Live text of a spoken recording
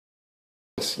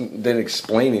then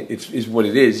explain it. It's what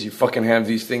it is. You fucking have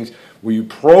these things where you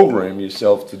program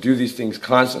yourself to do these things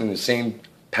constantly in the same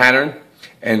pattern,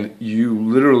 and you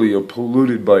literally are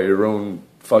polluted by your own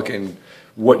fucking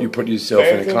what you put yourself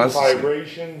in a constant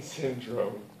vibration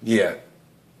syndrome. Yeah.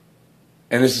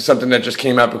 And this is something that just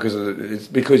came out it's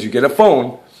because you get a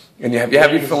phone and you have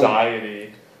your phone.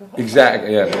 Anxiety.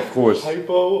 Exactly. Yeah, of course.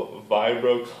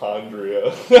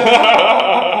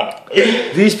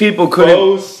 Hypovibrochondria. These people couldn't.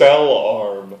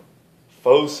 Phosalarm.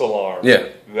 Yeah.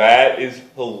 That is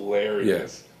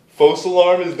hilarious. Yeah.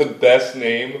 Phosalarm is the best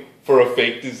name for a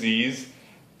fake disease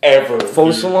ever.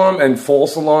 Phosalarm and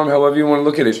false alarm, however you want to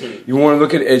look at it. You want to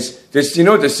look at it as this. You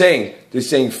know what they're saying? They're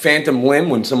saying phantom limb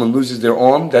when someone loses their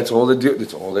arm. That's all they do.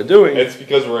 That's all they're doing. It's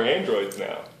because we're androids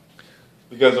now.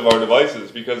 Because of our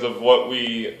devices. Because of what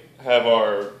we have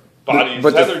our bodies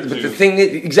tethered to. But the thing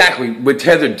is, exactly, we're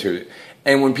tethered to it.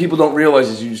 And when people don't realize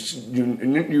is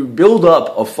you build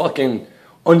up a fucking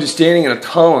understanding and a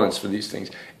tolerance for these things.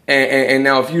 And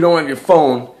now if you don't have your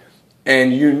phone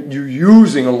and you're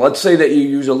using, let's say that you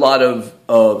use a lot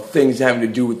of things having to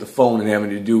do with the phone and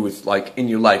having to do with like in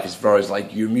your life as far as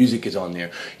like your music is on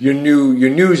there, your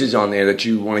news is on there that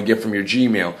you want to get from your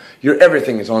Gmail, your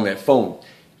everything is on that phone.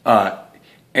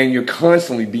 And you're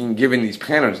constantly being given these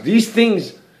patterns. These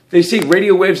things, they say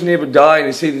radio waves never die, and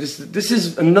they say this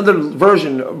is another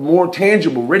version of more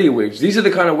tangible radio waves. These are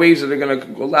the kind of waves that are going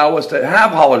to allow us to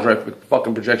have holographic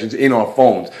fucking projections in our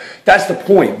phones. That's the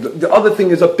point. The other thing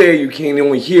is up there, you can't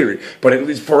only hear it, but it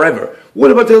lives forever. What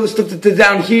about the other stuff that's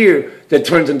down here that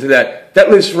turns into that? That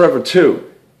lives forever too.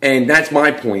 And that's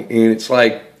my point. And it's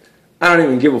like, I don't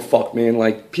even give a fuck, man.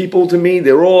 Like, people to me,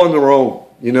 they're all on their own,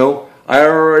 you know? I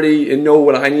already know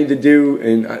what I need to do,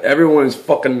 and everyone is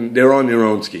fucking, they're on their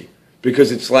own ski.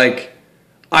 Because it's like,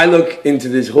 I look into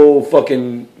this whole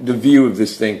fucking, the view of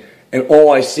this thing, and all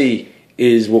I see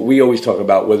is what we always talk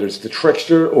about, whether it's the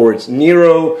trickster or it's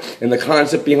Nero and the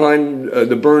concept behind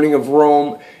the burning of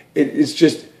Rome. It's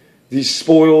just these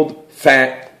spoiled,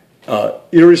 fat,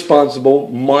 irresponsible,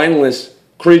 mindless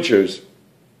creatures,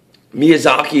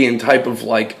 Miyazakian type of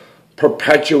like,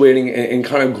 perpetuating and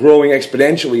kind of growing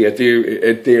exponentially at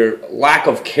their lack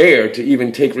of care to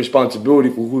even take responsibility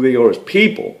for who they are as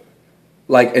people.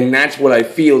 Like, and that's what I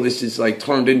feel this is like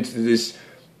turned into this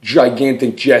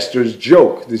gigantic jester's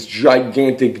joke, this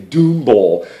gigantic doom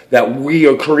ball that we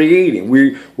are creating.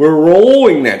 We're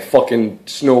rolling that fucking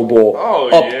snowball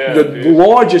up the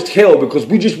largest hill because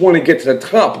we just want to get to the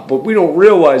top, but we don't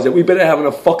realize that we better have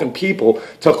enough fucking people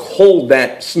to hold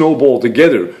that snowball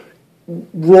together,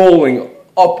 rolling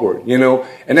upward, you know?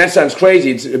 And that sounds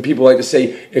crazy. People like to say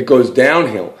it goes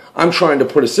downhill. I'm trying to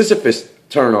put a Sisyphus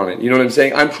turn on it. You know what I'm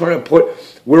saying? I'm trying to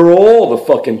we're all the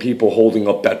fucking people holding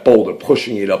up that boulder,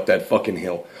 pushing it up that fucking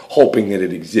hill, hoping that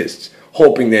it exists,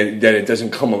 hoping that it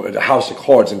doesn't come up at a house of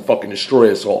cards and fucking destroy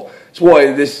us all. That's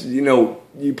why this, you know,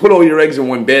 you put all your eggs in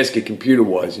one basket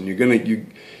computer-wise, and you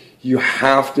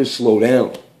have to slow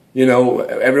down. You know,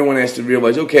 everyone has to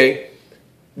realize, okay,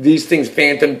 these things,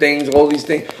 phantom things, all these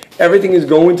things, everything is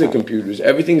going to computers.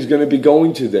 Everything's going to be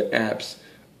going to the apps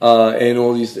and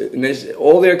all these, and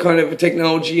all their kind of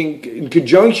technology in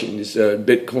conjunction. This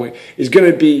Bitcoin is going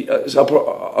to be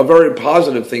a very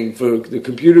positive thing for the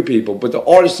computer people, but the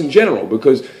artists in general,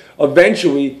 because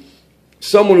eventually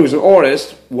someone who's an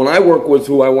artist, when I work with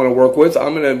who I want to work with,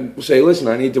 I'm going to say, listen,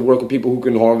 I need to work with people who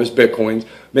can harvest Bitcoins.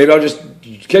 Maybe I'll just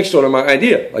Kickstarter my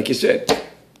idea, like you said.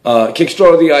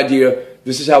 Kickstarter the idea.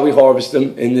 This is how we harvest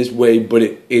them in this way, but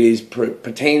it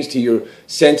pertains to your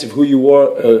sense of who you are,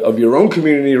 of your own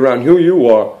community around who you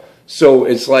are. So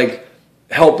it's like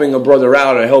helping a brother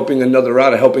out, or helping another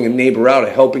out, or helping a neighbor out, or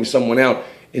helping someone out,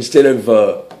 instead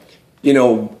of, you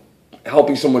know,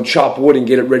 helping someone chop wood and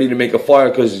get it ready to make a fire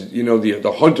because, you know,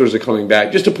 the hunters are coming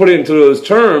back. Just to put it into those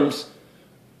terms,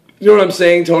 you know what I'm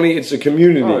saying, Tony? It's a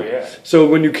community. Oh, yeah. So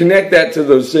when you connect that to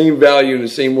the same value and the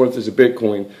same worth as a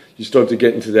Bitcoin, you start to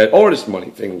get into that artist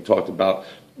money thing we talked about,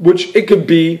 which it could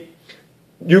be,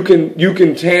 you can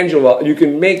make tangible,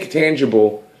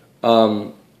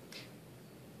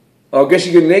 I guess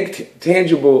you can make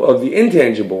tangible of the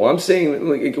intangible. I'm saying,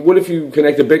 like, what if you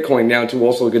connect the Bitcoin now to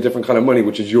also like a different kind of money,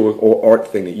 which is your art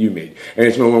thing that you made, and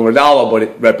it's no longer a dollar, but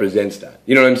it represents that.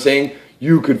 You know what I'm saying?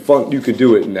 You could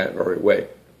do it in that very way.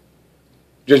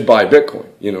 Just buy Bitcoin.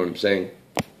 You know what I'm saying?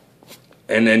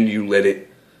 And then you let it.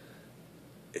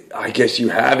 I guess you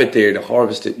have it there to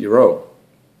harvest it your own.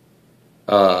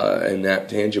 And that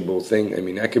tangible thing, I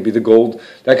mean, that could be the gold,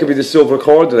 that could be the silver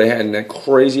card that I had in that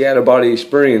crazy out-of-body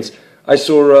experience. I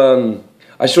saw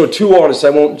two artists, I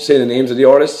won't say the names of the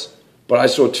artists, but I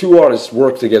saw two artists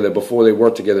work together before they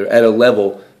worked together at a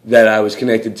level that I was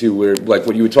connected to, where like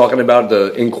what you were talking about,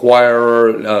 the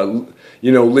Inquirer,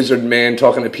 Lizard Man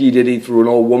talking to P. Diddy through an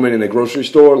old woman in a grocery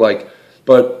store, like,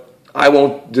 but I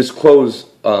won't disclose,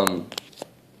 I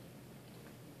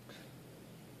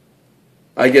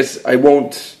guess I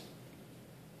want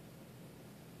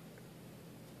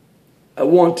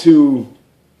to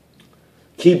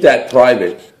keep that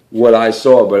private, what I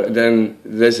saw, but then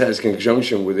this has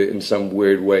conjunction with it in some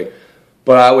weird way.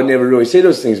 But I would never really say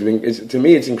those things. To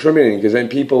me, it's incriminating, because then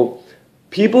people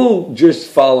just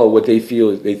follow what they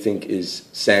feel they think is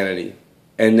sanity,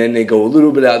 and then they go a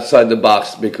little bit outside the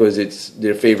box because it's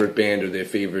their favorite band or their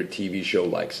favorite TV show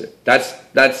likes it. That's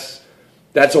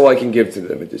all I can give to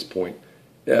them at this point.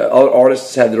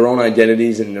 Artists have their own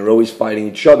identities, and they're always fighting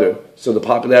each other. So the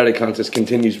popularity contest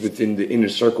continues within the inner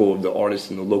circle of the artists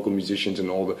and the local musicians and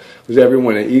all because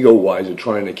everyone, ego-wise, are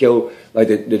trying to kill, like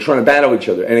they're trying to battle each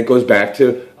other. And it goes back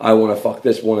to, I want to fuck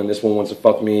this one, and this one wants to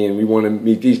fuck me, and we want to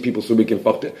meet these people so we can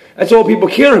fuck them. That's all people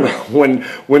care about. And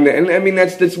I mean,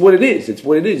 that's what it is. It's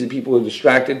what it is. People are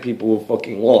distracted. People are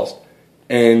fucking lost.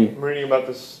 And I'm reading about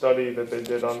the study that they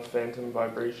did on phantom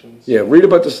vibrations. Yeah, read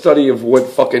about the study of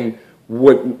the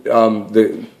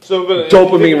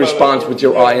dopamine response with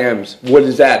your IMs. What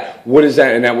is that?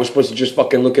 And that we're supposed to just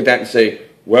fucking look at that and say,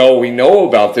 well, we know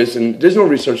about this, and there's no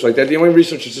research like that. The only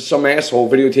research is just some asshole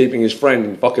videotaping his friend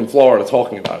in fucking Florida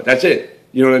talking about it. That's it.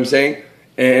 You know what I'm saying?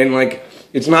 And like,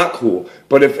 it's not cool.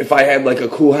 But if I had like a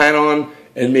cool hat on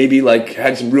and maybe like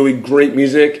had some really great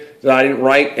music that I didn't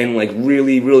write, and like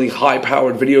really, really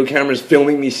high-powered video cameras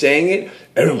filming me saying it,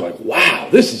 and I'm like, wow,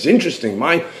 this is interesting.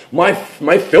 My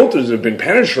filters have been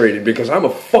penetrated because I'm a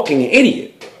fucking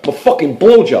idiot. I'm a fucking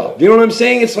blowjob. You know what I'm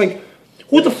saying? It's like,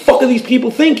 what the fuck are these people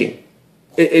thinking?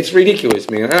 It's ridiculous,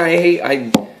 man.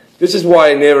 This is why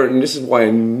I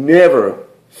never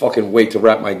fucking wait to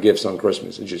wrap my gifts on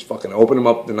Christmas and just fucking open them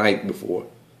up the night before.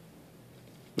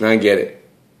 And I get it.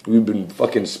 We've been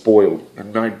fucking spoiled.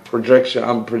 I'm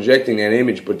projecting that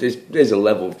image, but there's a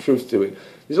level of truth to it.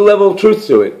 There's a level of truth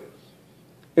to it.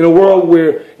 In a world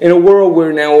where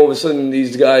now all of a sudden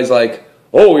these guys like,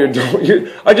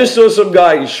 I just saw some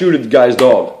guy shoot at the guy's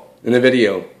dog in a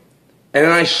video, and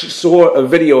then I saw a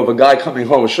video of a guy coming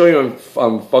home. I'll show you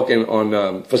on fucking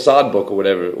on Facade Book or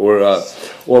whatever, or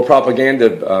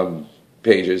propaganda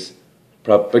pages,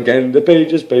 propaganda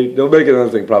pages. Don't make another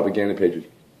thing, propaganda pages.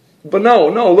 But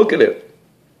no, look at it.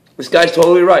 This guy's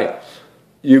totally right.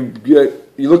 You're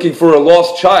looking for a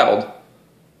lost child,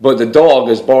 but the dog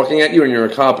is barking at you, and you're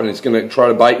a cop, and it's going to try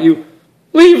to bite you.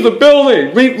 Leave the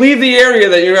building. Leave the area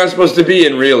that you're not supposed to be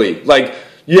in, really. Like,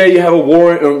 yeah, you have a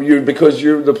warrant because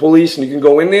you're the police, and you can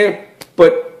go in there,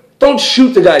 but don't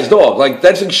shoot the guy's dog. Like,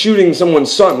 that's like shooting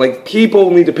someone's son. Like, people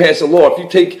need to pass a law. If you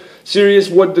take serious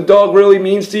what the dog really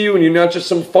means to you, and you're not just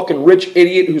some fucking rich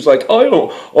idiot who's like, I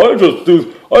love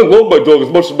my dog as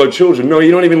much as my children. No,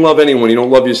 you don't even love anyone. You don't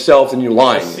love yourself, and you're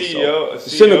lying. A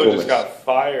CEO just got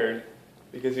fired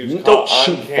because he was caught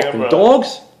on camera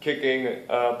dogs kicking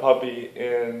a puppy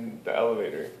in the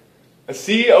elevator. A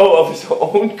CEO of his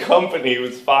own company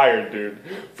was fired, dude,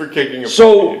 for kicking a puppy.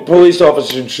 So police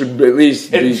officers should at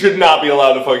least should not be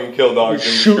allowed to fucking kill dogs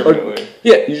indiscriminately.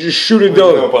 You just shoot a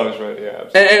dog. No punishment. Yeah.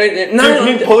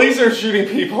 Police are shooting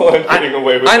people and getting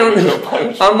away with no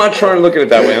punishment. I'm not trying to look at it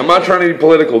that way. I'm not trying to be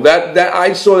political. That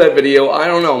I saw that video. I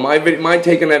don't know. My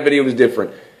take on that video was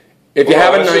different. If you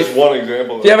have a knife, just one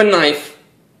example. If you have a knife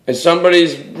and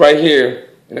somebody's right here,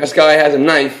 and this guy has a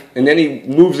knife, and then he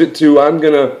moves it to I'm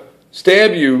gonna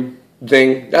stab you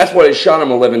thing, that's why they shot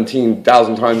him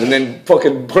 11,000 times and then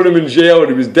fucking put him in jail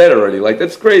and he was dead already. Like,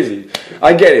 that's crazy.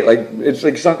 I get it. Like,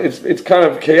 it's kind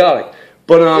of chaotic.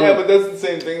 But yeah, but that's the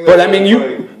same thing. But I mean,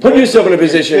 you put yourself in a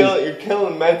position. You're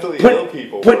killing mentally ill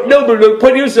people. Put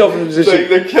yourself in a position. Like,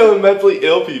 they're killing mentally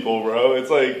ill people, bro. It's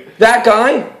like that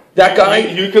guy.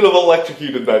 You could have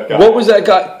electrocuted that guy. What was that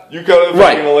guy? You could have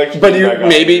fucking electrocuted that guy.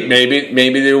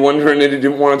 Maybe they were wondering they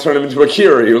didn't want to turn him into a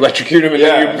Kira. You electrocute him and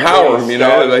then you empower him. You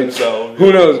know, like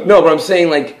who knows? No, but I'm saying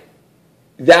like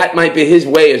that might be his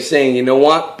way of saying, you know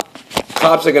what,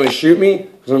 cops are going to shoot me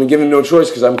because I'm going to give them no choice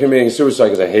because I'm committing suicide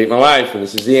because I hate my life and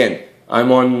this is the end.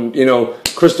 I'm on,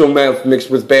 crystal meth mixed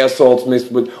with bath salts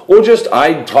or just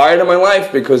I'm tired of my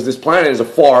life because this planet is a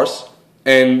farce.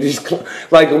 And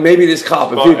maybe this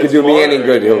cop, if he could do me any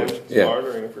good, he'll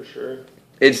bartering for sure.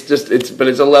 But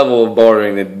it's a level of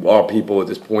bartering that our people at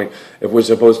this point, if we're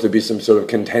supposed to be some sort of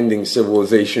contending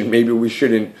civilization, maybe we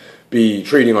shouldn't be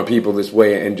treating our people this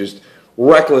way and just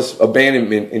reckless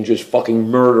abandonment and just fucking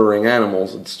murdering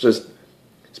animals. It's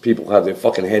people have their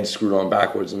fucking heads screwed on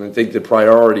backwards, and I think the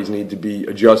priorities need to be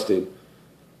adjusted.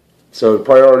 So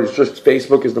priorities, just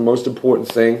Facebook is the most important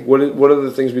thing. What are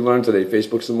the things we learned today?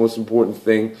 Facebook's the most important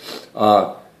thing.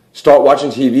 Start watching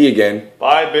TV again.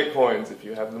 Buy Bitcoins if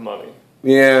you have the money.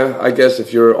 Yeah, I guess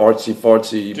if you're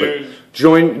artsy-fartsy. Dude.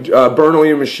 But burn all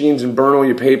your machines and burn all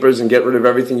your papers and get rid of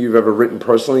everything you've ever written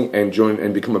personally and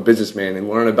become a businessman and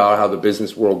learn about how the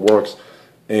business world works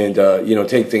and,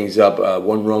 take things up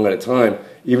one rung at a time,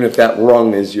 even if that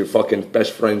rung is your fucking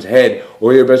best friend's head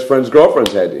or your best friend's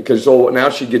girlfriend's head. Because now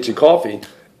she gets you coffee.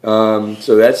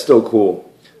 So that's still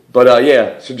cool. But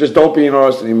so just don't be an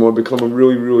artist anymore. Become a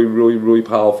really, really, really, really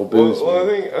powerful businessman. Well,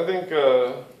 I think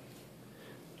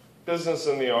business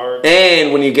and the arts.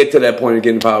 And when you get to that point of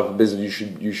getting powerful business,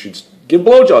 you should give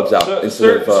blowjobs out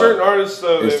certain artists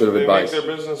though they make advice. their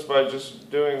business by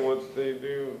just doing what they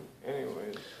do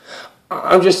anyways.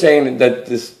 I'm just saying that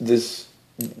this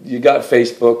you got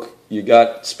Facebook, you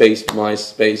got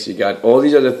MySpace, you got all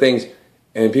these other things,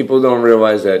 and people don't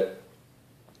realize that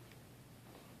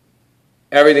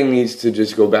everything needs to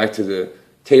just go back to the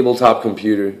tabletop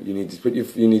computer. You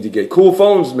need to get cool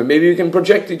phones. Maybe you can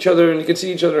project each other and you can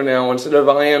see each other now instead of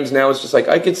IMs. Now it's just like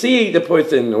I can see the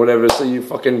person or whatever. So your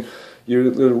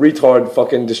retard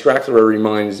fucking distractory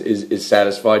mind is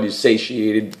satisfied. You're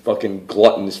satiated, fucking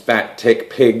gluttonous fat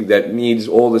tick pig that needs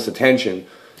all this attention.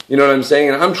 You know what I'm saying?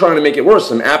 And I'm trying to make it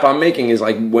worse. An app I'm making is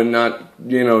like, when not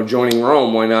joining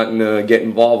Rome, why not get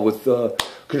involved with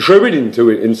contributing to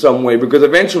it in some way, because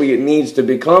eventually it needs to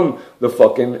become the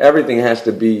fucking, everything has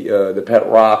to be the pet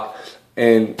rock,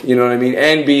 and you know what I mean,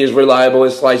 and be as reliable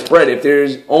as sliced bread. If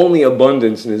there's only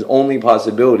abundance and there's only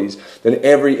possibilities, then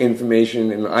every information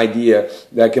and idea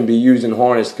that can be used and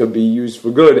harnessed could be used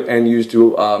for good and used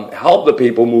to help the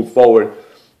people move forward.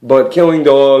 But killing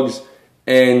dogs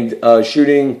and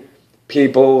shooting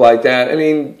people like that, I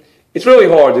mean, it's really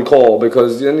hard to call,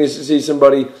 because then you see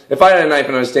somebody, if I had a knife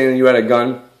and I was standing and you had a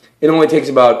gun, it only takes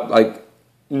about like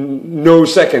no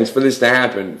seconds for this to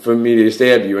happen, for me to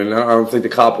stab you, and I don't think the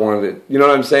cop wanted it. You know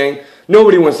what I'm saying?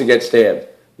 Nobody wants to get stabbed.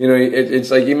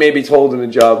 It's like you may be told in the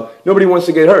job, nobody wants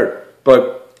to get hurt,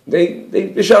 but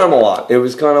they shot him a lot. It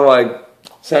was kind of like,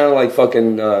 sounded like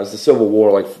fucking the Civil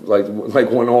War, like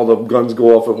when all the guns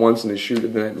go off at once and they shoot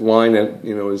at that line that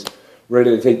is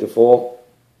ready to take the fall.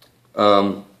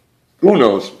 Who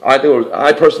knows? I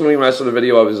personally, when I saw the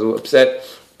video, I was a little upset.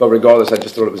 But regardless, I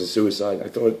just thought it was a suicide. I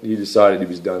thought he decided he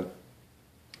was done.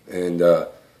 And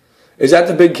is that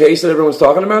the big case that everyone's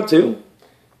talking about too?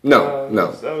 No.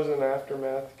 That was an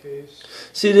aftermath case.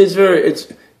 See,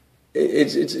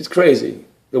 it's crazy.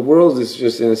 The world is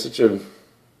just in such a.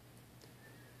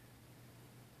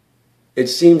 It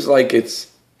seems like it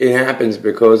happens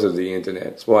because of the internet.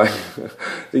 That's why I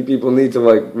think people need to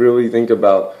really think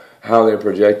about how they're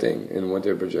projecting and what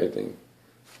they're projecting.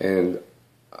 And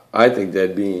I think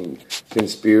that being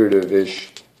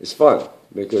conspirative-ish is fun,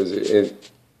 because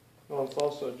well, it's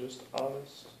also just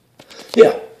honest.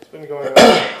 Yeah. It's been going on.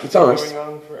 It's honest.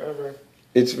 Going on forever.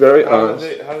 It's very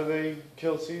honest. How did they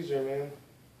kill Caesar, man?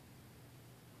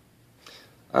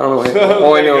 I don't know.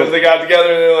 All I know because they got together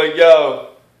and they're like, "Yo,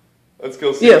 let's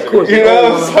kill Caesar." Yeah, of course. It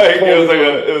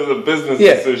was a business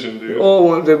decision, dude. All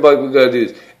one thing, like, we gotta do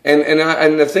this.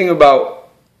 And the thing about,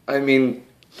 I mean,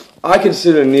 I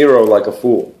consider Nero like a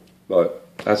fool, but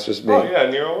that's just me. Oh yeah,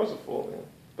 Nero was a fool, man.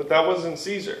 But that wasn't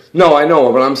Caesar. No, I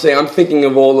know, but I'm thinking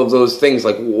of all of those things.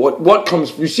 Like what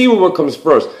comes? You see what comes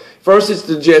first. First, it's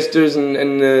the jesters and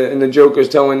the jokers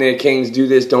telling their kings, do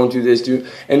this, don't do this,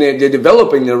 and they're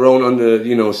developing their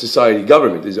own society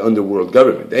government, this underworld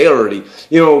government. They already,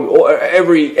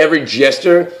 every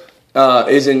jester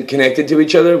isn't connected to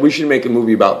each other. We should make a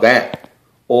movie about that.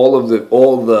 All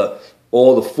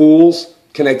the fools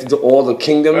connected to all the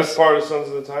kingdoms. That's part of Sons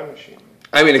of the Time Machine.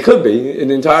 I mean, it could be. It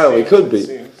entirely could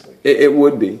be. It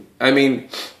would be. I mean,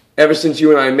 ever since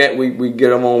you and I met, we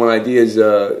get on one ideas.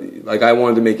 Like I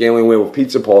wanted to make Alien Werewolf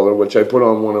Pizza Parlor, which I put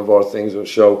on one of our things on the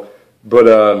show. But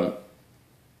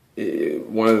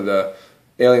one of the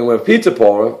Alien Werewolf Pizza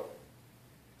Parlor,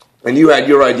 and you had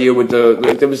your idea with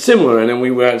that was similar, and then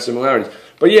we had similarities.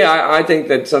 But yeah, I think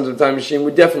that Sons of the Time Machine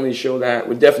would definitely show that,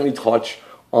 would definitely touch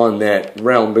on that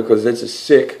realm, because it's a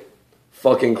sick,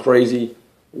 fucking crazy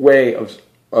way of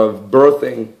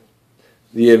birthing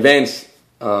the events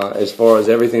as far as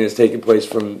everything that's taking place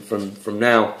from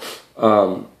now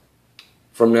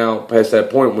past that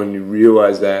point, when you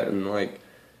realize that, and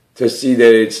to see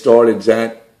that it started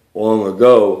that long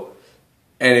ago,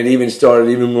 and it even started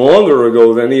even longer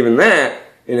ago than even that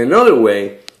in another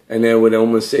way. And they would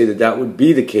almost say that would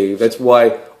be the cave. That's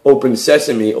why Open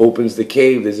Sesame opens the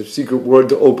cave. There's a secret word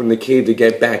to open the cave to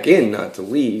get back in, not to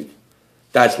leave.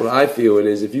 That's what I feel it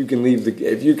is. If you can leave the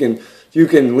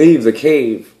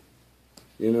cave,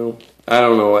 you know. I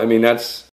don't know. I mean, that's